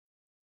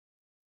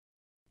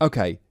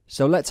Okay,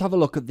 so let's have a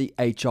look at the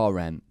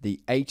HRM,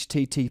 the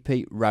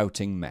HTTP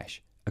Routing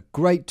Mesh, a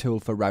great tool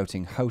for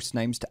routing host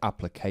names to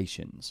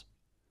applications.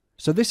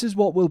 So this is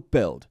what we'll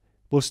build.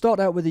 We'll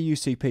start out with a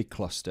UCP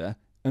cluster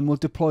and we'll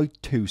deploy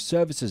two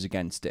services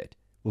against it.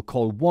 We'll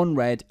call one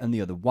red and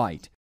the other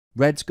white.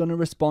 Red's going to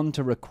respond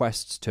to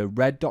requests to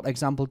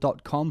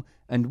red.example.com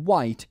and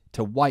white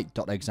to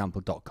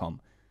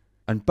white.example.com,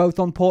 and both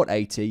on port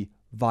 80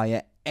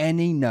 via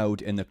any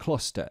node in the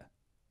cluster.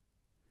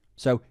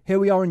 So here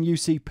we are in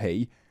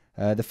UCP.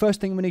 The first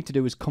thing we need to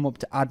do is come up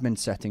to admin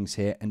settings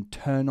here and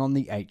turn on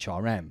the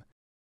HRM.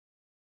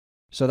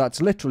 So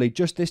that's literally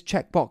just this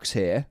checkbox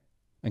here,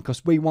 and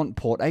because we want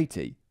port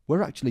 80,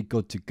 we're actually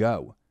good to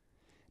go.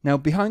 Now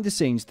behind the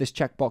scenes, this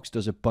checkbox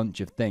does a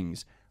bunch of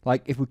things.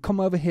 Like if we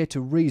come over here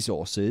to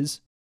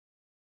resources,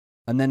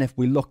 and then if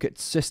we look at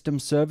system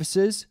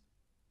services,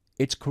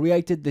 it's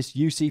created this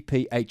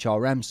UCP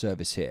HRM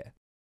service here.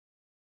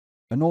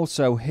 And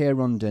also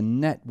here under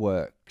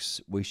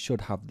networks, we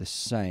should have the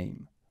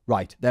same.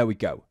 Right, there we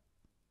go.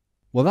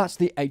 Well, that's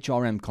the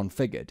HRM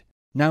configured.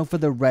 Now for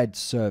the red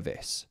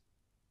service.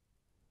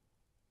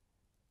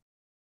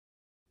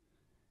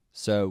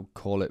 So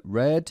call it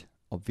red,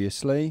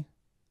 obviously.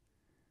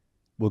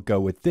 We'll go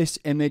with this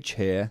image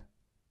here.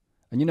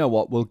 And you know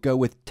what? We'll go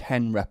with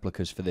 10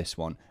 replicas for this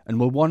one. And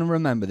we'll want to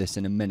remember this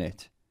in a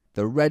minute.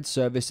 The red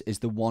service is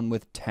the one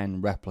with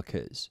 10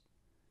 replicas.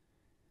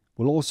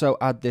 We'll also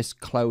add this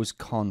close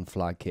con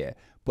flag here.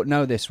 But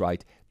know this,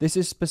 right? This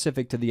is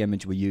specific to the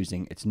image we're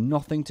using. It's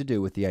nothing to do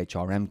with the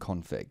HRM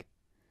config.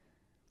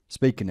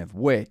 Speaking of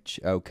which,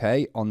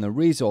 okay, on the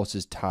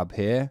resources tab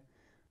here.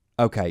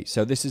 Okay,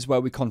 so this is where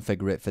we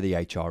configure it for the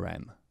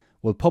HRM.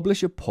 We'll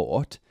publish a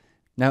port.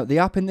 Now, the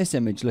app in this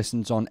image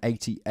listens on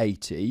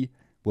 8080.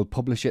 We'll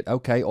publish it,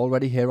 okay,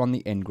 already here on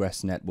the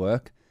ingress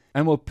network.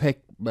 And we'll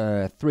pick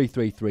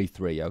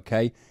 3333,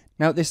 okay?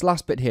 Now, this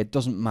last bit here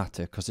doesn't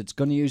matter because it's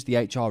going to use the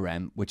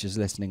HRM, which is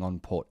listening on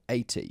port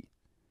 80.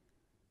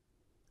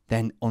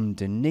 Then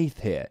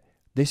underneath here,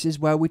 this is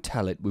where we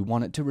tell it we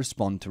want it to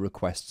respond to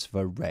requests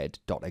for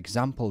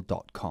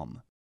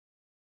red.example.com.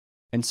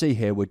 And see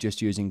here, we're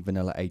just using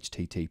vanilla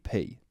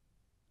HTTP.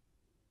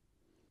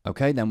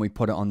 Okay, then we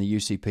put it on the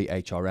UCP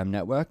HRM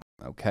network.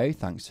 Okay,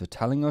 thanks for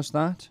telling us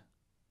that.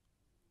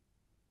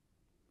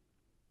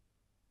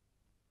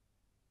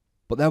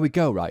 But there we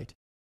go, right?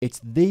 It's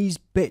these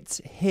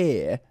bits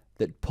here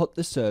that put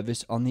the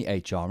service on the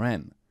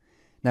HRM.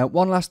 Now,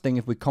 one last thing,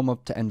 if we come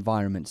up to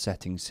environment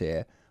settings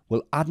here,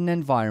 we'll add an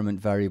environment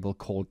variable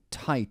called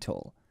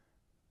title.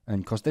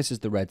 And because this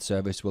is the red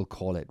service, we'll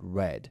call it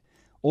red.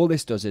 All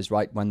this does is,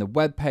 right, when the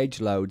web page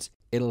loads,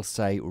 it'll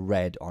say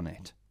red on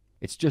it.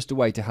 It's just a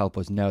way to help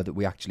us know that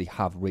we actually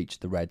have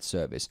reached the red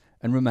service.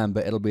 And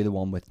remember, it'll be the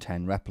one with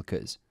 10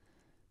 replicas.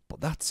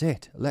 But that's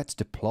it. Let's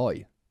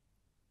deploy.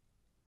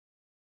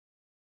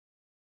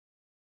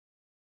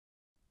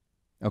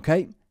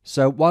 Okay,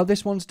 so while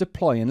this one's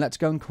deploying, let's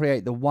go and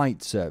create the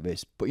white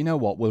service. But you know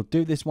what? We'll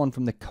do this one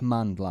from the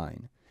command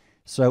line.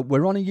 So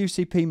we're on a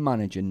UCP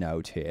manager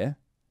node here.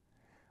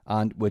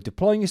 And we're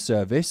deploying a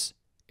service.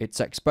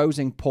 It's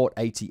exposing port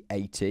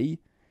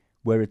 8080.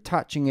 We're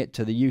attaching it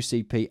to the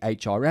UCP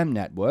HRM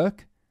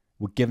network.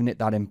 We're giving it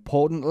that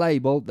important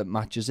label that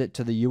matches it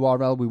to the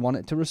URL we want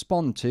it to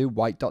respond to,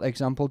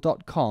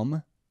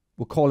 white.example.com.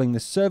 We're calling the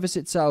service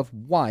itself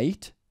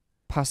white,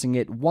 passing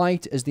it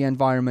white as the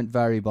environment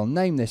variable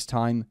name this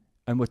time,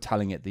 and we're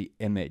telling it the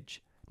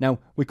image. Now,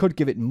 we could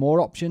give it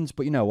more options,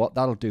 but you know what?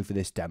 That'll do for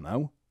this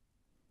demo.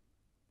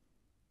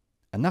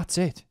 And that's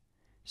it.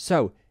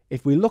 So,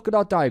 if we look at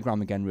our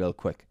diagram again real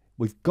quick,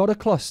 we've got a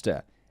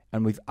cluster.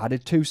 And we've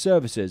added two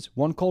services,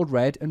 one called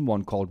red and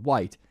one called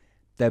white.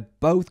 They're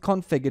both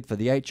configured for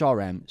the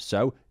HRM,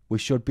 so we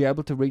should be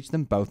able to reach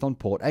them both on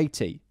port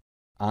 80.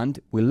 And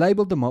we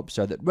labeled them up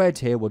so that red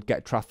here would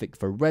get traffic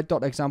for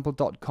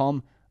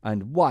red.example.com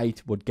and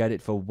white would get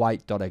it for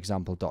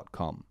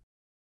white.example.com.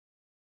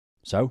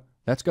 So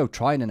let's go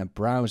try it in a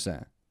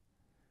browser.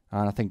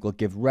 And I think we'll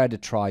give red a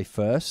try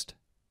first.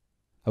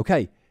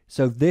 Okay,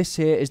 so this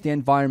here is the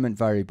environment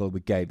variable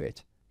we gave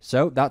it.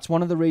 So that's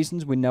one of the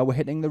reasons we know we're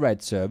hitting the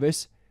red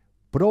service.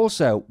 But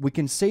also, we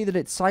can see that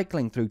it's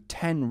cycling through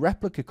 10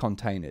 replica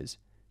containers.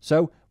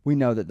 So we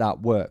know that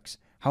that works.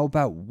 How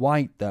about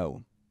white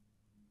though?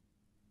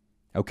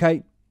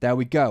 Okay, there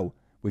we go.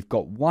 We've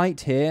got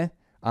white here.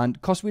 And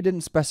because we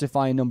didn't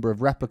specify a number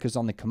of replicas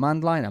on the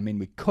command line, I mean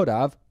we could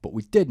have, but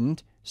we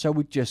didn't. So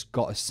we just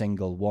got a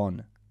single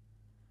one.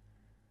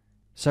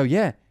 So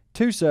yeah,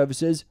 two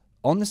services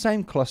on the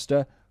same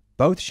cluster,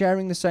 both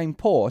sharing the same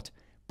port,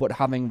 but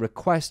having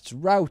requests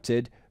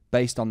routed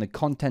based on the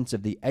contents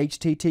of the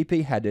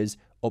HTTP headers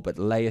up at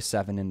layer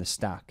 7 in the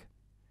stack.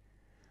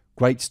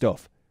 Great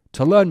stuff.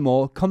 To learn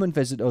more, come and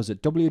visit us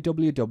at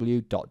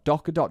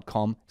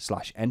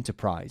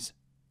www.docker.com/enterprise.